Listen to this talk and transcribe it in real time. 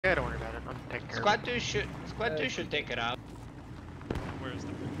Yeah, don't worry about it. I'm taking care Squad of 2 should take it out. Where's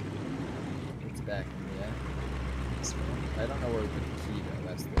the It's back in the end. I don't know where we put the key though,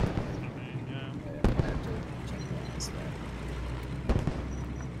 that's the yeah. I have to check that spot.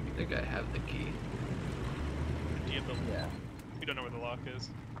 I think I have the key. Do you have the Yeah. You don't know where the lock is.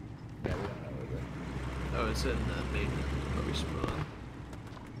 Yeah, we don't know where Oh, it's in the main where we spawn.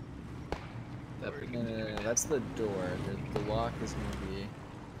 That the... No, that's the door. The lock is gonna be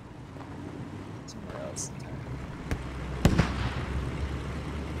somewhere else entirely.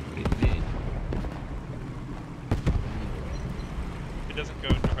 It doesn't go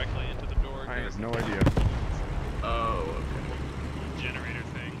directly into the door. I have no idea. Oh, okay. Generator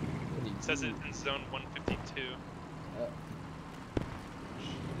thing. It says it in zone 152.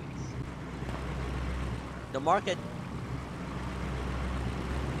 The market.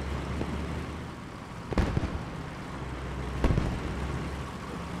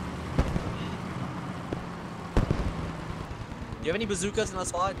 Do you have any bazookas in the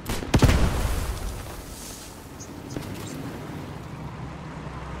spot?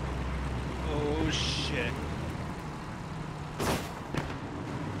 Oh shit. I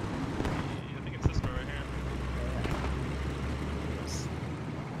think it's this one right here.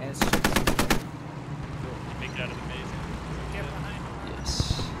 And it's Make it out of the maze. Is there a camera behind? Yes.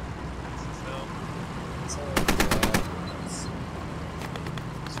 That's the cell. it's all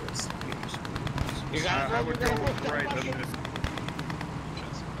You got it, I would go right on this.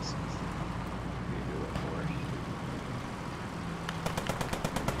 Just misses.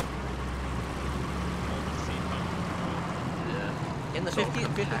 Yeah. In the 50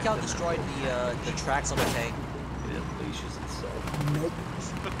 cal destroyed the tracks on the tank. It unleashes itself. Nope.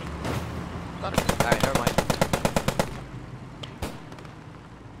 Alright, never mind.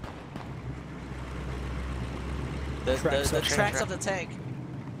 The tracks of the tank.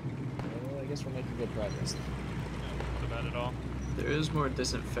 Well, I guess we're making good progress. Not bad at all. There is more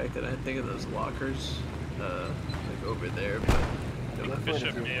disinfectant. I think of those lockers, like over there, but I don't know if Bishop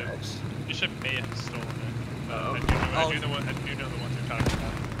it's may have, X. Bishop may have stolen it. Oh. I do know the ones you're talking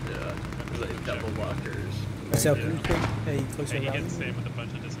about. Yeah, there's like double lockers. So, Yeah. can you quick a closer Yeah, he rally? gets saved with a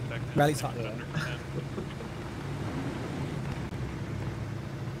bunch of disinfectant. Rally's hot. Under 10.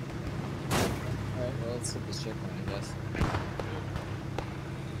 Alright, well, let's hit this checkpoint, I guess.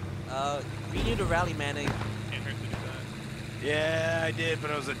 We need a rally Manning. Can't hurt to do that. Yeah, I did,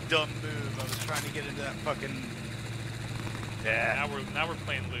 but it was a dumb move. I was trying to get into that fucking. Yeah. Now we're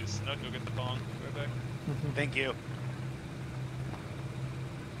playing loose. No, go get the bong. Right back. Thank you.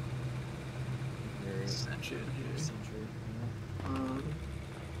 Your Sentry in here. sentry. I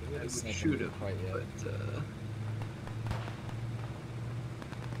would Sniper shoot didn't him, quite yet. but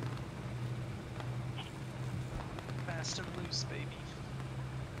Fast and loose, baby.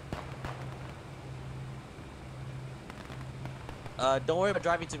 Don't worry about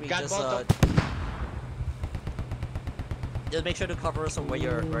driving to me. Got Just both just make sure to cover us on where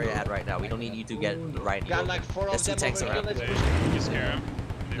you're at right now. We don't need you to get right. Got like 4 There's of two them tanks over here. around. Let's Hey, push you scare him?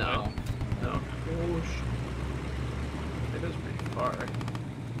 no. No. Oh, it is pretty far.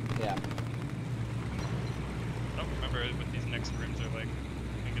 Yeah. I don't remember what these next rooms are like.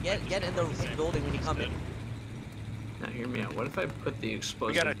 I think it might Get just in be the same building when you come in. instead. Now hear me out. What if I put the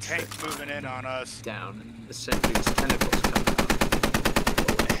explosive We got a tank trip moving in on us. down and the sentry's tentacles come out?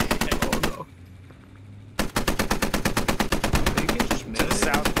 Oh no. You can just To miss the it.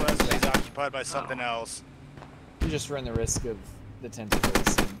 southwest, but he's occupied by something Oh. else. You just run the risk of the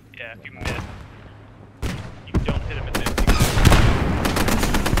tentacles. And Yeah, if you whatnot. miss. You don't hit him at the empty.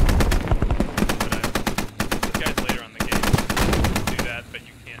 But the guys later on the game do that, but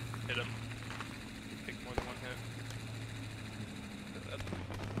you can't hit him. Take more than one hit.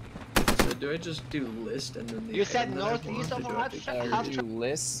 So do I just do list and then the You said item that I northeast want, of or do I have to Halftrack? You do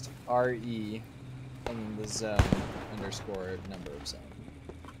list RE and the zone underscore number of zone.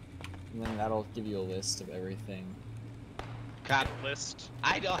 And then that'll give you a list of everything. God, List.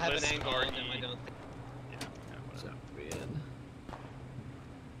 I don't have an List angle on them, I RE. don't think. Yeah, So whatever. we in.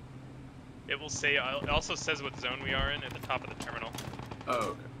 It will say, it also says what zone we are in at the top of the terminal. Oh,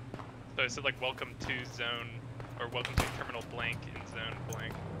 okay. So it said like welcome to zone, or welcome to terminal blank in zone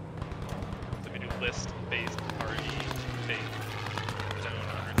blank. So we do list based RE based zone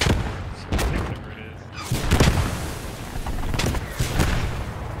underscore whatever it is.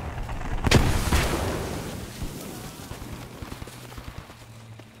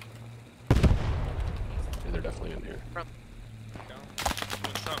 Yeah, they're definitely in here. Doing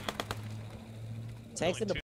something. Tanks in the